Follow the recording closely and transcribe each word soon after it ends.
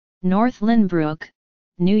North Lynbrook,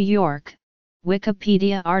 New York,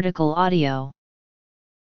 Wikipedia article audio.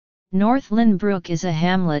 North Lynbrook is a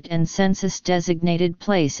hamlet and census-designated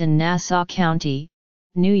place in Nassau County,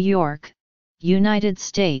 New York, United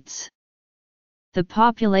States. The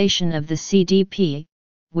population of the CDP,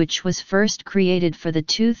 which was first created for the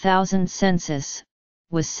 2000 census,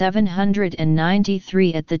 was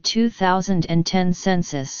 793 at the 2010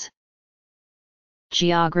 census.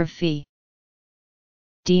 Geography.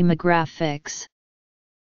 Demographics.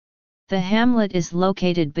 The hamlet is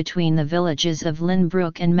located between the villages of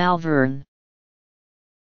Lynbrook and Malvern.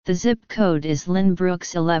 The zip code is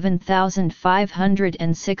Lynbrook's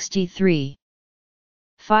 11,563.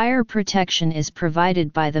 Fire protection is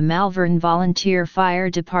provided by the Malvern Volunteer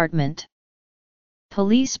Fire Department.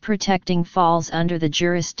 Police protecting falls under the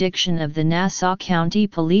jurisdiction of the Nassau County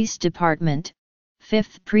Police Department,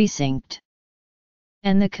 5th Precinct.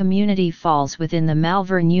 And the community falls within the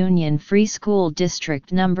Malvern Union Free School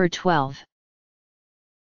District No. 12.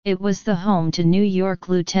 It was the home to New York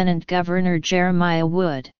Lieutenant Governor Jeremiah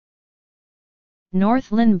Wood. North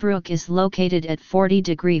Lynbrook is located at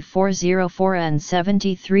 40°404 and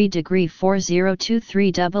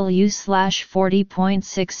 73°4023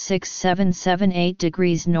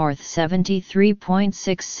 W/40.66778 north,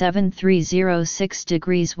 73.67306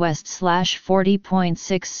 degrees west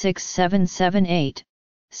 /40.66778,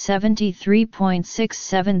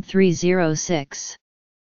 73.67306.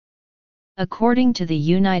 According to the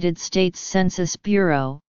United States Census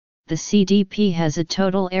Bureau, the CDP has a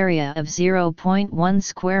total area of 0.1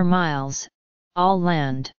 square miles, all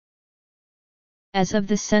land. As of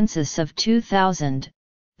the census of 2000,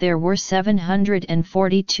 there were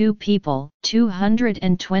 742 people,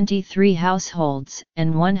 223 households,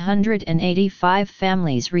 and 185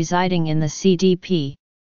 families residing in the CDP.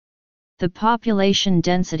 The population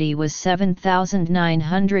density was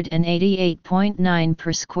 7,988.9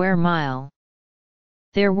 per square mile.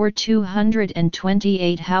 There were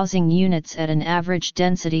 228 housing units at an average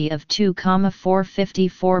density of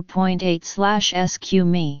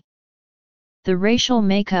 2,454.8/sq.mi. The racial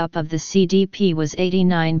makeup of the CDP was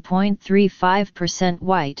 89.35%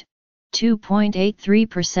 white,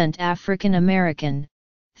 2.83% African American,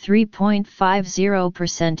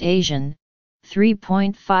 3.50% Asian,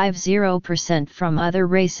 3.50% from other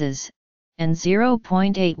races, and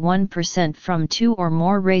 0.81% from two or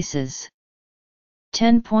more races.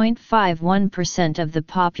 10.51% of the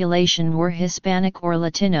population were Hispanic or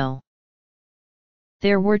Latino.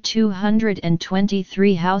 There were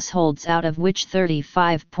 223 households, out of which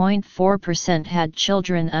 35.4% had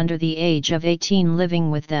children under the age of 18 living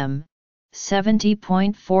with them,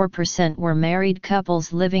 70.4% were married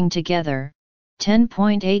couples living together,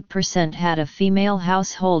 10.8% had a female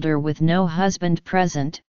householder with no husband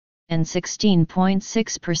present, and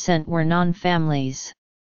 16.6% were non-families.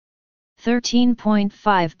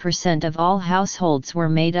 13.5% of all households were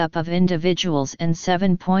made up of individuals, and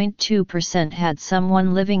 7.2% had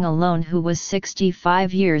someone living alone who was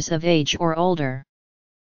 65 years of age or older.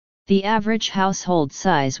 The average household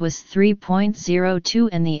size was 3.02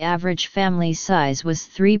 and the average family size was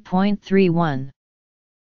 3.31.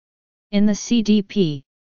 In the CDP,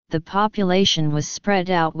 the population was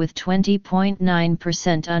spread out with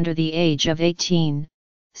 20.9% under the age of 18,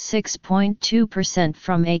 6.2%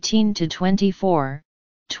 from 18 to 24,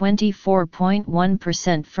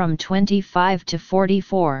 24.1% from 25 to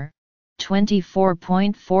 44,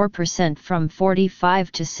 24.4% from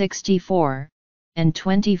 45 to 64, and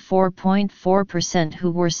 24.4%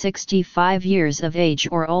 who were 65 years of age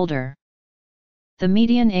or older. The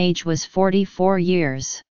median age was 44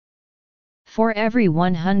 years. For every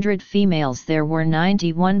 100 females there were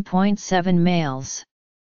 91.7 males.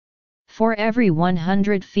 For every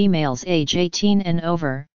 100 females age 18 and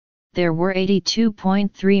over, there were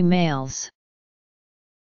 82.3 males.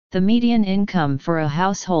 The median income for a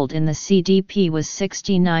household in the CDP was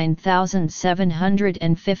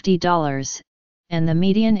 $69,750, and the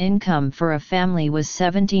median income for a family was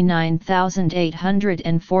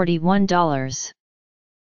 $79,841.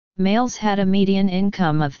 Males had a median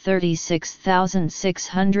income of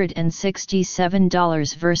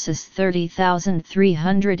 $36,667 versus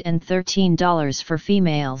 $30,313 for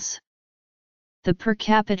females. The per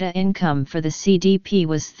capita income for the CDP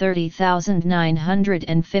was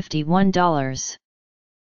 $30,951.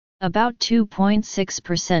 About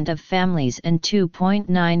 2.6% of families and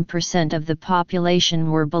 2.9% of the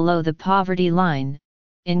population were below the poverty line,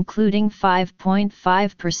 including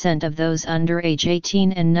 5.5% of those under age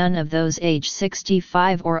 18 and none of those age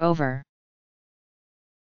 65 or over.